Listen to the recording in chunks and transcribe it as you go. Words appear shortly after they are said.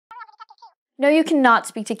No, you cannot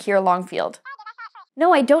speak to Kiera Longfield.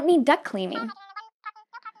 No, I don't need duct cleaning.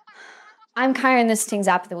 I'm Kyra and this is Ting's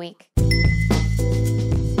App of the Week.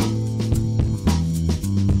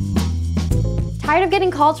 Tired of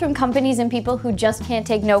getting calls from companies and people who just can't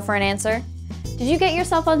take no for an answer? Did you get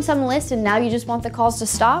yourself on some list and now you just want the calls to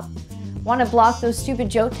stop? Want to block those stupid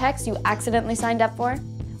Joe texts you accidentally signed up for?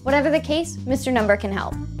 Whatever the case, Mr. Number can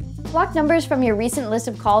help. Block numbers from your recent list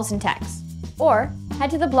of calls and texts. Or head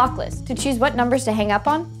to the block list to choose what numbers to hang up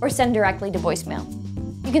on or send directly to voicemail.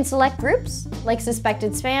 You can select groups, like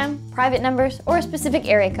suspected spam, private numbers, or a specific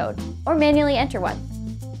area code, or manually enter one.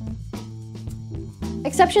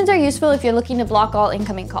 Exceptions are useful if you're looking to block all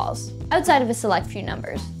incoming calls, outside of a select few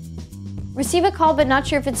numbers. Receive a call but not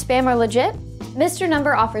sure if it's spam or legit? Mr.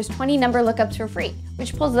 Number offers 20 number lookups for free,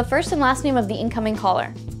 which pulls the first and last name of the incoming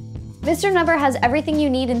caller. Mr. Number has everything you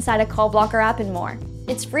need inside a call blocker app and more.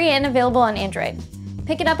 It's free and available on Android.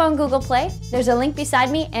 Pick it up on Google Play, there's a link beside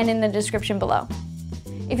me and in the description below.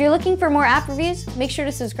 If you're looking for more app reviews, make sure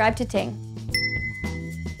to subscribe to Ting.